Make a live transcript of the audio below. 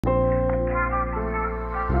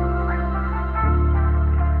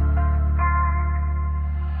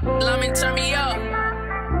come and turn me up.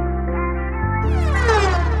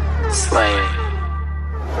 Slay.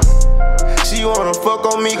 She wanna fuck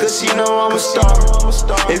on me cause she know I'm a star.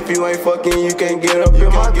 If you ain't fucking, you can't get up in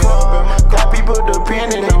my car. Got people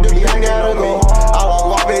depending on me, I gotta go. I'll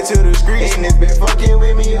walk into the streets and it's been fucking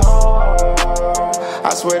with me hard.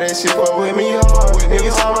 I swear that shit fuck with me hard. Every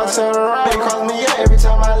time I turn around, it calls me out. Every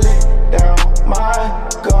time I lay down my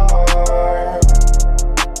guard.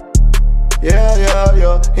 Yeah.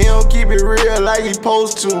 He don't keep it real like he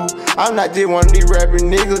supposed to. I'm not just one of these rapping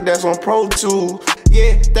niggas that's on Pro Tools.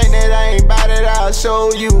 Yeah, think that I ain't bout it, I'll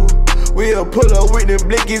show you. We'll pull up with the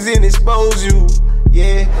blickies and expose you.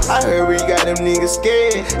 Yeah, I heard we got them niggas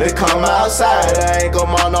scared to come outside. I ain't got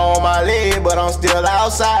my on my leg, but I'm still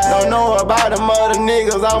outside. Don't know about them other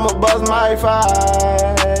niggas, I'ma bust my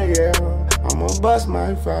fight. Yeah, I'ma bust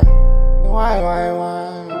my fight. Why?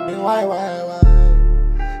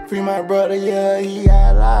 Free my brother, yeah, he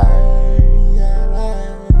got life.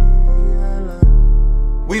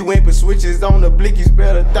 We went for switches on the blickies,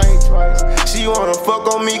 better think twice. She wanna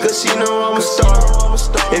fuck on me cause she know I'm a star.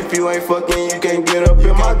 If you ain't fucking, you can't get up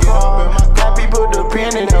in my car. Got people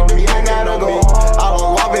depending on me, I gotta go. I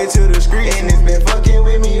don't walk into the street and it's been fucking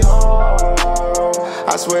with me hard.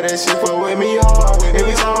 I swear that shit fuck with me hard.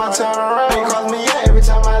 Every time I turn around, it calls me out. Every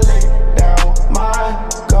time I lay down my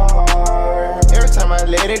guard. Every time I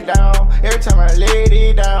let it down, every time I laid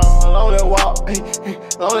it down. Long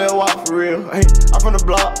that walk for real. Hey, I'm from the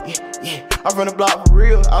block, yeah. I'm from the block for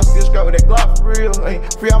real. I'm still scrap with that Glock for real. Hey,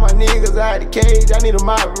 free all my niggas out the cage. I need a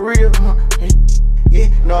mob for real. Hey, yeah,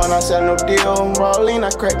 no, I'm not selling no deal. I'm rolling,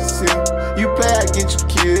 I crack the seal. You play, I get you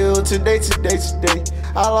killed. Today.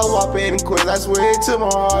 All I walk in and quit. I swear it took my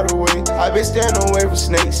heart away. I been standing away from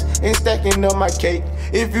snakes and stacking up my cake.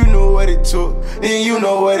 If you knew what it took, then you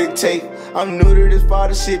know what it take. I'm new to this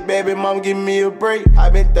part of shit, baby, mom give me a break. I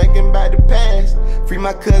been thinking about the past, free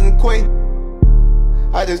my cousin Quay.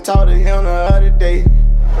 I just talked to him the other day.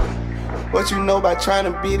 What you know about trying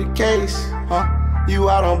to be the case, huh? You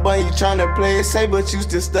out on bun, you tryna play it safe, but you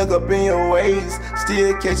still stuck up in your ways.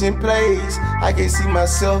 Still catching plays, I can see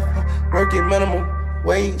myself working minimum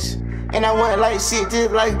wage. And I went like shit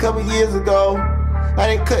just like a couple years ago. I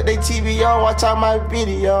didn't cut they TV on, watch all my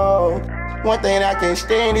video. One thing I can't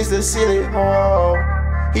stand is the silly hoe.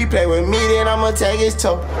 He play with me, then I'ma tag his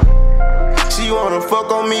toe. She wanna fuck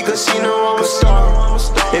on me cause she know I'm a star.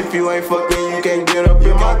 If you ain't fucking, you can't get up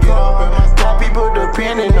in my car. Got people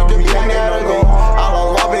depending on me, I gotta go.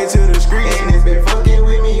 I'll walk into the street and it's been fucking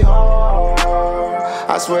with me hard.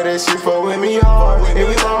 I swear that shit fuck with me hard.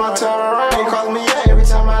 Every time I turn around, it calls me out. Every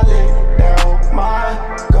time I lay down my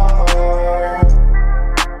guard.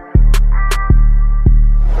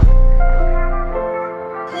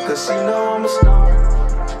 Cause she know I'm a star.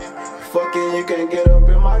 Fucking, you can't get up.